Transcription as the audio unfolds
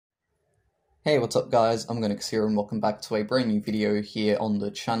Hey, what's up guys, Omogonix here and welcome back to a brand new video here on the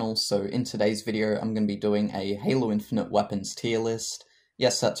channel. So in today's video I'm going to be doing a Halo Infinite weapons tier list.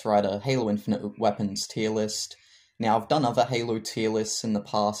 Yes, that's right, a Halo Infinite weapons tier list. Now I've done other Halo tier lists in the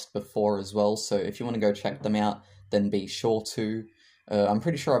past before as well, so if you want to go check them out then be sure to. I'm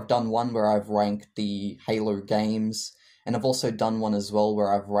pretty sure I've done one where I've ranked the Halo games, and I've also done one as well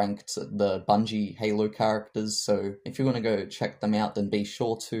where I've ranked the Bungie Halo characters, so if you want to go check them out then be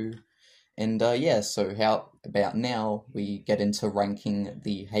sure to. And yeah, so how about now we get into ranking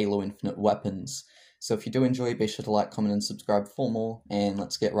the Halo Infinite weapons. So if you do enjoy, be sure to like, comment, and subscribe for more, and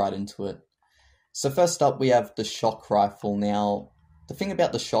let's get right into it. So first up we have the shock rifle. Now, the thing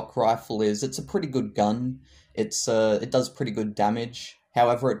about the shock rifle is it's a pretty good gun. It does pretty good damage.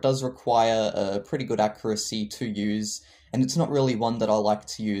 However, it does require a pretty good accuracy to use, and it's not really one that I like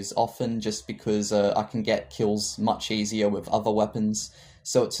to use often just because I can get kills much easier with other weapons.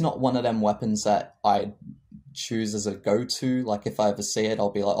 So it's not one of them weapons that I choose as a go-to. Like if I ever see it,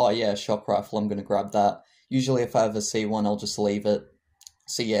 I'll be like, oh yeah, shock rifle, I'm going to grab that. Usually if I ever see one, I'll just leave it.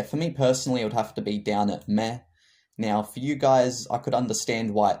 So yeah, for me personally, it would have to be down at meh. Now for you guys, I could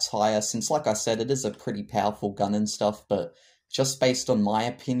understand why it's higher, since like I said, it is a pretty powerful gun and stuff, but just based on my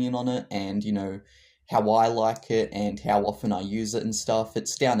opinion on it and, you know, how I like it and how often I use it and stuff,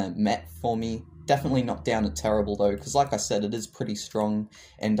 it's down at meh for me. Definitely not down at terrible though, because like I said, it is pretty strong,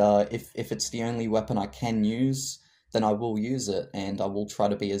 and if it's the only weapon I can use, then I will use it, and I will try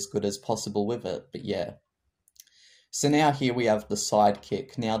to be as good as possible with it, but yeah. So now here we have the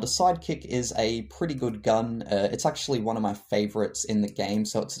sidekick. Now the sidekick is a pretty good gun. It's actually one of my favorites in the game,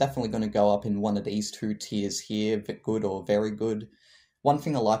 so it's definitely going to go up in one of these two tiers here, good or very good. One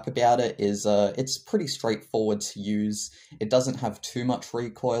thing I like about it is it's pretty straightforward to use. It doesn't have too much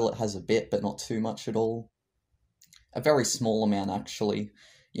recoil, it has a bit, but not too much at all. A very small amount, actually.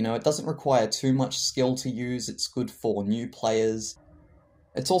 You know, it doesn't require too much skill to use, it's good for new players.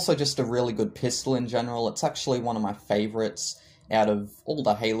 It's also just a really good pistol in general. It's actually one of my favorites out of all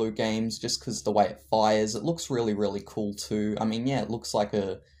the Halo games, just because the way it fires. It looks really, really cool too. I mean, yeah, it looks like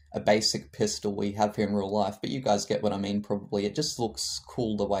a basic pistol we have here in real life, but you guys get what I mean probably. It just looks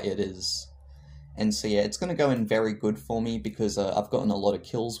cool the way it is. And so yeah, it's going to go in very good for me because I've gotten a lot of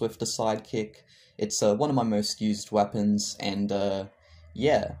kills with the sidekick. It's one of my most used weapons, and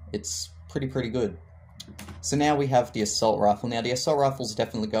yeah, it's pretty good. So now we have the assault rifle. Now the assault rifle's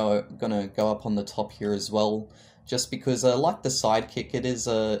definitely gonna go up on the top here as well, just because like the sidekick,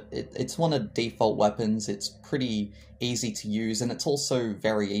 it's one of the default weapons. It's pretty easy to use, and it's also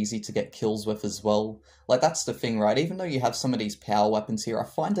very easy to get kills with as well. Like that's the thing, right? Even though you have some of these power weapons here, I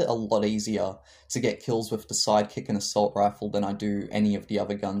find it a lot easier to get kills with the sidekick and assault rifle than I do any of the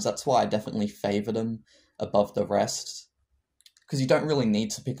other guns. That's why I definitely favor them above the rest, because you don't really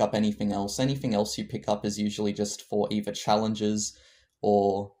need to pick up anything else. Anything else you pick up is usually just for either challenges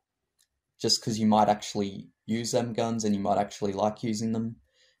or just because you might actually use them guns and you might actually like using them.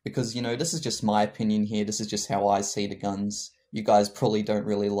 Because, you know, this is just my opinion here, this is just how I see the guns. You guys probably don't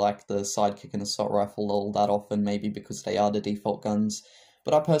really like the sidekick and assault rifle all that often, maybe because they are the default guns.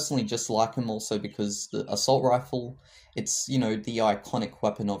 But I personally just like them also because the assault rifle, it's, you know, the iconic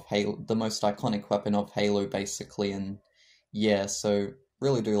weapon of Halo, the most iconic weapon of Halo basically, and yeah, so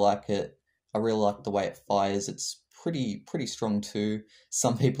really do like it. I really like the way it fires. It's pretty strong too.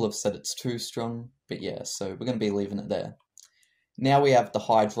 Some people have said it's too strong, but yeah, so we're going to be leaving it there. Now we have the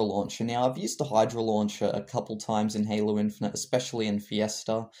Hydra Launcher. Now I've used the Hydra Launcher a couple times in Halo Infinite, especially in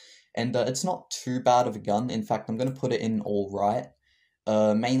Fiesta, and it's not too bad of a gun. In fact, I'm going to put it in alright,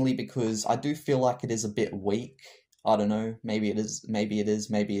 mainly because I do feel like it is a bit weak. I don't know, maybe it is, maybe it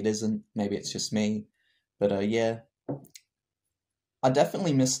isn't, maybe it's just me, but yeah. I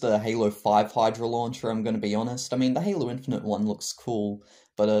definitely miss the Halo 5 Hydra Launcher, I'm going to be honest. I mean, the Halo Infinite one looks cool,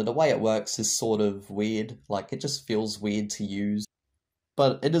 but the way it works is sort of weird. Like, it just feels weird to use.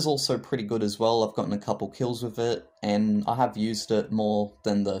 But it is also pretty good as well. I've gotten a couple kills with it, and I have used it more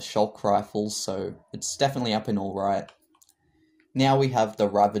than the shock rifles, so it's definitely up in alright. Now we have the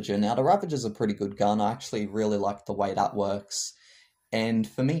Ravager. Now, the Ravager's a pretty good gun. I actually really like the way that works. And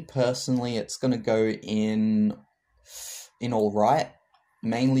for me personally, it's going to go in alright,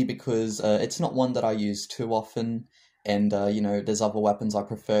 mainly because it's not one that I use too often, and you know, there's other weapons I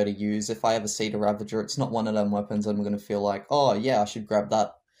prefer to use. If I ever see the Ravager, it's not one of them weapons I'm going to feel like, oh yeah, I should grab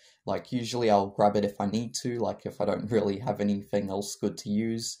that. Like, usually I'll grab it if I need to, like if I don't really have anything else good to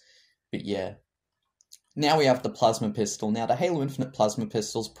use, but yeah. Now we have the Plasma Pistol. Now the Halo Infinite Plasma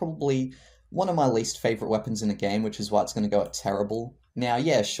Pistol is probably one of my least favourite weapons in the game, which is why it's going to go at terrible. Now,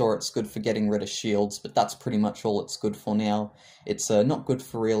 yeah, sure, it's good for getting rid of shields, but that's pretty much all it's good for now. It's not good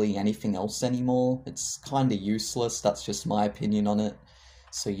for really anything else anymore. It's kind of useless, that's just my opinion on it.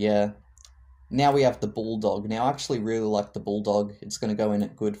 So yeah. Now we have the Bulldog. Now, I actually really like the Bulldog. It's going to go in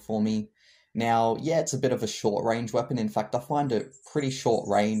at good for me. Now, yeah, it's a bit of a short-range weapon. In fact, I find it pretty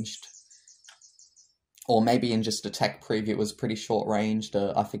short-ranged. Or maybe in just a tech preview it was pretty short-ranged.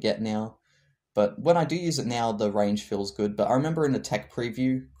 I forget now. But when I do use it now, the range feels good. But I remember in the tech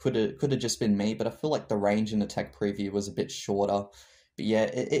preview, could have just been me, but I feel like the range in the tech preview was a bit shorter. But yeah,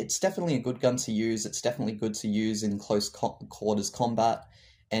 it's definitely a good gun to use. It's definitely good to use in close quarters combat.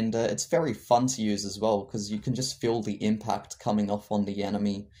 And it's very fun to use as well, because you can just feel the impact coming off on the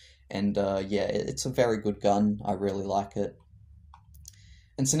enemy. And yeah, it's a very good gun. I really like it.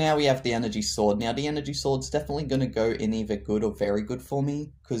 And so now we have the energy sword. Now the energy sword's definitely going to go in either good or very good for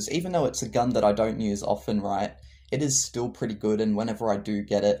me, because even though it's a gun that I don't use often, right, it is still pretty good, and whenever I do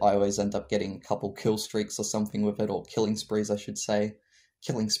get it, I always end up getting a couple kill streaks or something with it, or killing sprees, I should say.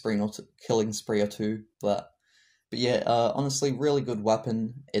 Killing spree or two, but yeah, honestly, really good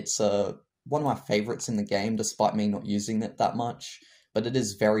weapon. It's one of my favorites in the game, despite me not using it that much. But it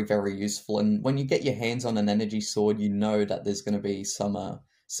is very, very useful. And when you get your hands on an energy sword, you know that there's going to be some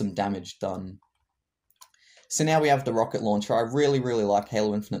damage done. So now we have the rocket launcher. I really, really like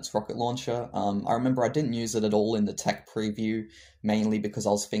Halo Infinite's rocket launcher. I remember I didn't use it at all in the tech preview, mainly because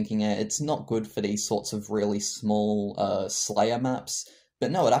I was thinking it's not good for these sorts of really small Slayer maps.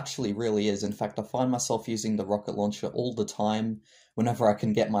 But no, it actually really is. In fact, I find myself using the rocket launcher all the time whenever I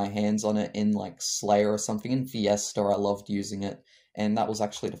can get my hands on it in like Slayer or something. In Fiesta, I loved using it. And that was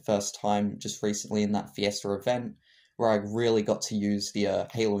actually the first time just recently in that Fiesta event where I really got to use the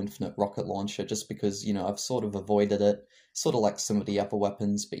Halo Infinite rocket launcher, just because, you know, I've sort of avoided it, sort of like some of the upper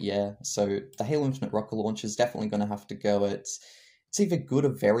weapons, but yeah, so the Halo Infinite rocket launcher is definitely going to have to go. It's either good or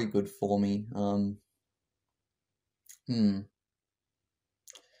very good for me.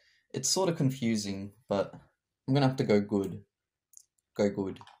 It's sort of confusing, but I'm going to have to go good. Go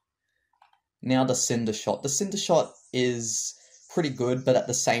good. Now the Cinder Shot. The Cinder Shot is pretty good, but at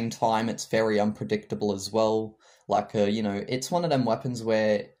the same time, it's very unpredictable as well. Like, you know, it's one of them weapons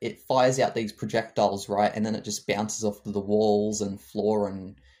where it fires out these projectiles, right, and then it just bounces off the walls and floor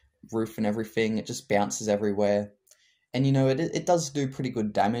and roof and everything. It just bounces everywhere. And, you know, it does do pretty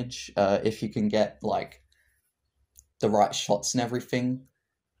good damage if you can get, like, the right shots and everything.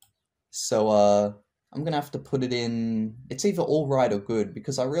 So, I'm gonna have to put it in... It's either alright or good,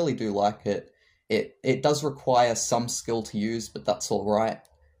 because I really do like it. It does require some skill to use, but that's alright.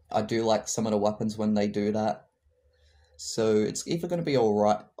 I do like some of the weapons when they do that. So it's either going to be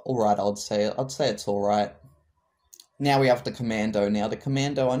alright, I'd say it's alright. Now we have the Commando. Now the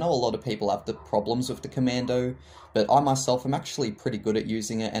Commando, I know a lot of people have the problems with the Commando, but I myself am actually pretty good at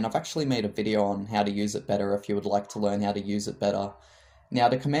using it, and I've actually made a video on how to use it better if you would like to learn how to use it better. Now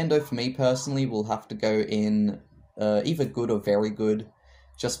the Commando for me personally will have to go in either good or very good,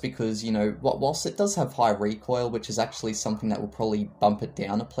 just because, you know, whilst it does have high recoil, which is actually something that will probably bump it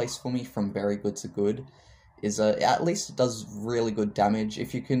down a place for me from very good to good, is at least it does really good damage.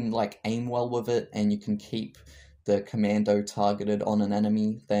 If you can, like, aim well with it, and you can keep the Commando targeted on an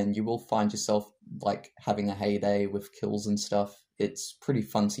enemy, then you will find yourself, like, having a heyday with kills and stuff. It's pretty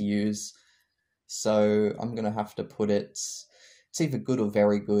fun to use. So I'm gonna have to put it... It's either good or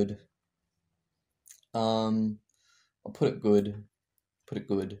very good. I'll put it good. Put it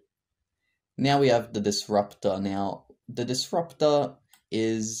good. Now we have the Disruptor. Now, the Disruptor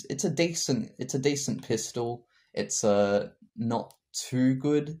is... It's a decent pistol. It's not too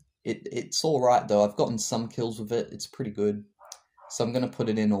good. It's alright though. I've gotten some kills with it. It's pretty good. So I'm gonna put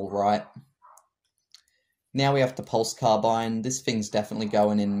it in alright. Now we have the Pulse Carbine. This thing's definitely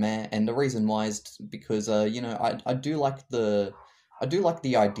going in meh, and the reason why is because you know, I do like the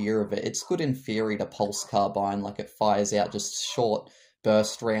idea of it. It's good in theory, the Pulse Carbine, like it fires out just short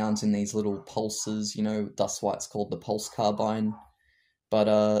burst rounds in these little pulses, you know, that's why it's called the Pulse Carbine. But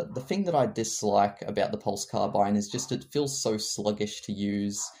the thing that I dislike about the Pulse Carbine is just it feels so sluggish to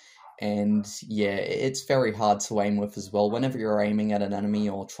use, and yeah, it's very hard to aim with as well. Whenever you're aiming at an enemy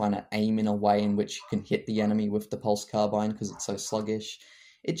or trying to aim in a way in which you can hit the enemy with the Pulse Carbine because it's so sluggish,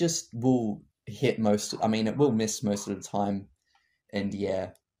 it just will hit it will miss most of the time, and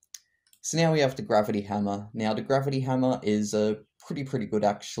yeah. So now we have the Gravity Hammer. Now the Gravity Hammer is pretty good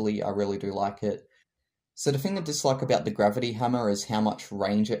actually. I really do like it. So the thing I dislike about the Gravity Hammer is how much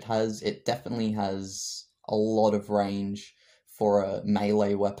range it has. It definitely has a lot of range for a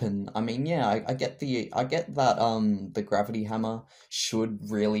melee weapon. I mean, yeah, I get that the gravity hammer should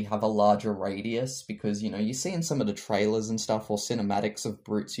really have a larger radius because, you know, you see in some of the trailers and stuff or cinematics of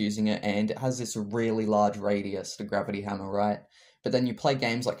brutes using it, and it has this really large radius, the gravity hammer, right? But then you play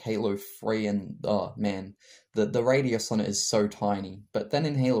games like Halo 3 and, oh man, the radius on it is so tiny. But then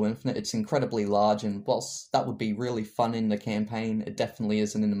in Halo Infinite, it's incredibly large, and whilst that would be really fun in the campaign, it definitely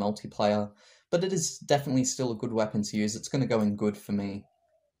isn't in the multiplayer. But it is definitely still a good weapon to use. It's going to go in good for me.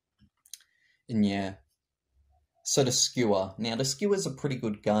 And yeah. So the skewer. Now the skewer's a pretty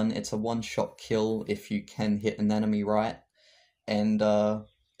good gun. It's a one-shot kill if you can hit an enemy right. And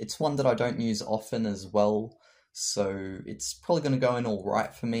it's one that I don't use often as well. So it's probably going to go in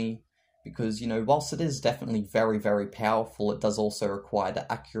alright for me. Because, you know, whilst it is definitely very, very powerful, it does also require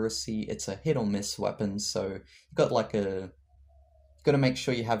the accuracy. It's a hit or miss weapon, so you've got like got to make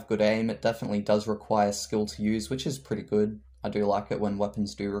sure you have good aim. It definitely does require skill to use, which is pretty good. I do like it when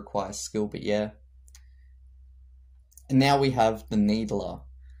weapons do require skill, but yeah. And now we have the Needler.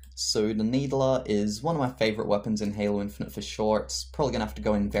 So the Needler is one of my favourite weapons in Halo Infinite for sure. It's probably going to have to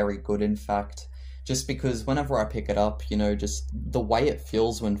go in very good, in fact. Just because whenever I pick it up, you know, just the way it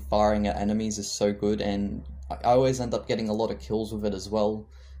feels when firing at enemies is so good, and I always end up getting a lot of kills with it as well.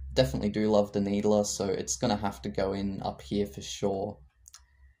 Definitely do love the Needler, so it's going to have to go in up here for sure.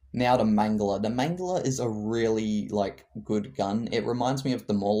 Now the Mangler. The Mangler is a really, like, good gun. It reminds me of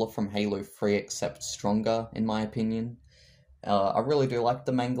the Mauler from Halo 3, except stronger, in my opinion. I really do like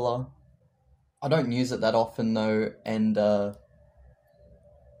the Mangler. I don't use it that often, though, and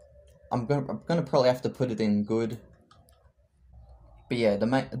I'm gonna probably have to put it in good. But yeah, the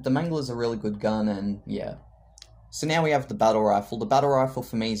Mangler's a really good gun, and yeah. So now we have the Battle Rifle. The Battle Rifle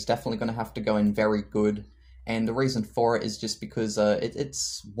for me is definitely going to have to go in very good, and the reason for it is just because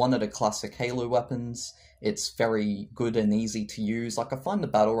it's one of the classic Halo weapons. It's very good and easy to use. Like, I find the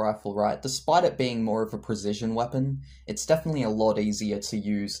Battle Rifle, right, despite it being more of a precision weapon, it's definitely a lot easier to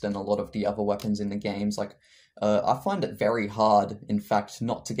use than a lot of the other weapons in the games. Like, I find it very hard, in fact,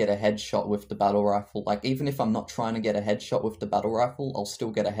 not to get a headshot with the Battle Rifle. Like, even if I'm not trying to get a headshot with the Battle Rifle, I'll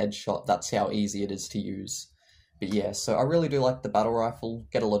still get a headshot. That's how easy it is to use. But yeah, so I really do like the Battle Rifle,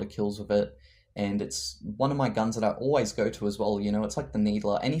 get a lot of kills with it, and it's one of my guns that I always go to as well, you know, it's like the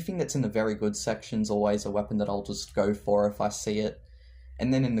Needler. Anything that's in the very good section's always a weapon that I'll just go for if I see it.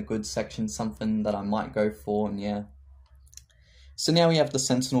 And then in the good section, something that I might go for, and yeah. So now we have the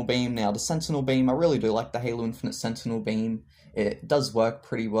Sentinel Beam. Now, the Sentinel Beam, I really do like the Halo Infinite Sentinel Beam. It does work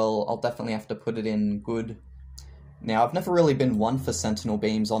pretty well. I'll definitely have to put it in good. Now, I've never really been one for Sentinel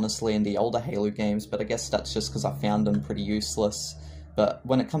Beams, honestly, in the older Halo games, but I guess that's just because I found them pretty useless. But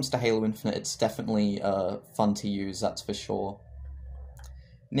when it comes to Halo Infinite, it's definitely fun to use, that's for sure.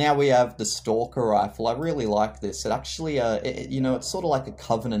 Now we have the Stalker Rifle. I really like this. It actually, you know, it's sort of like a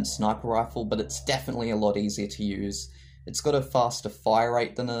Covenant sniper rifle, but it's definitely a lot easier to use. It's got a faster fire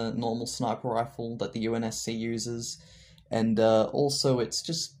rate than a normal sniper rifle that the UNSC uses, and also it's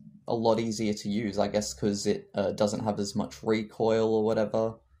just a lot easier to use, I guess, because it doesn't have as much recoil or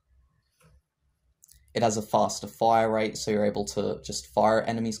whatever. It has a faster fire rate, so you're able to just fire at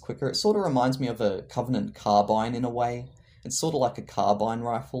enemies quicker. It sort of reminds me of a Covenant carbine in a way. It's sort of like a carbine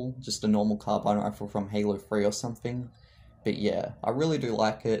rifle, just a normal carbine rifle from Halo 3 or something. But yeah, I really do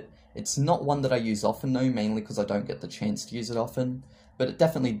like it. It's not one that I use often though, mainly because I don't get the chance to use it often. But it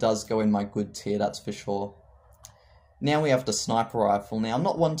definitely does go in my good tier, that's for sure. Now we have the Sniper Rifle. Now, I'm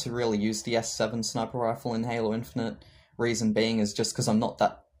not one to really use the S7 Sniper Rifle in Halo Infinite. Reason being is just because I'm not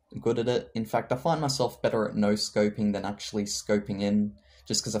that good at it. In fact, I find myself better at no-scoping than actually scoping in,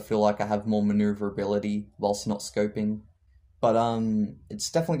 just because I feel like I have more maneuverability whilst not scoping. But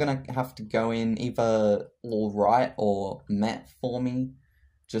it's definitely going to have to go in either alright or meh for me,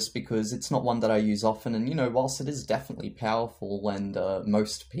 just because it's not one that I use often, and you know, whilst it is definitely powerful, and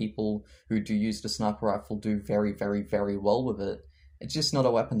most people who do use the sniper rifle do very, very, very well with it, it's just not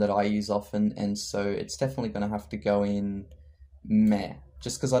a weapon that I use often, and so it's definitely going to have to go in meh,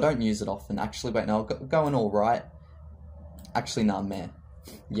 just because I don't use it often. Actually, wait, no, I'll go in alright. Actually, nah, meh.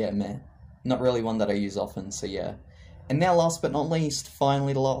 Yeah, meh. Not really one that I use often, so yeah. And now, last but not least,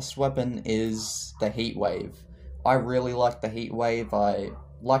 finally the last weapon is the Heat Wave. I really like the Heat Wave. I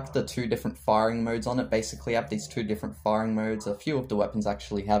like the two different firing modes on it. Basically, I have these two different firing modes. A few of the weapons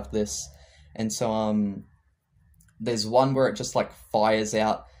actually have this. And so, there's one where it just, like, fires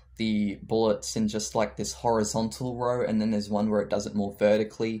out the bullets in just, like, this horizontal row, and then there's one where it does it more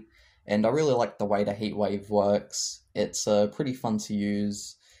vertically. And I really like the way the Heat Wave works. It's pretty fun to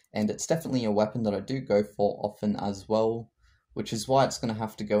use, and it's definitely a weapon that I do go for often as well, which is why it's going to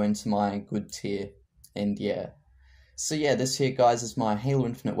have to go into my good tier. And yeah. So yeah, this here, guys, is my Halo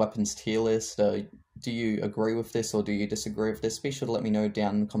Infinite Weapons tier list. Do you agree with this or do you disagree with this? Be sure to let me know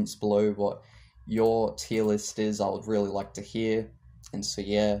down in the comments below what your tier list is. I would really like to hear. And so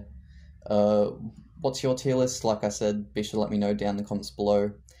yeah, what's your tier list? Like I said, be sure to let me know down in the comments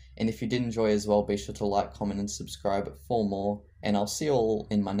below. And if you did enjoy as well, be sure to like, comment, and subscribe for more. And I'll see you all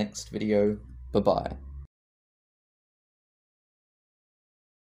in my next video. Bye-bye.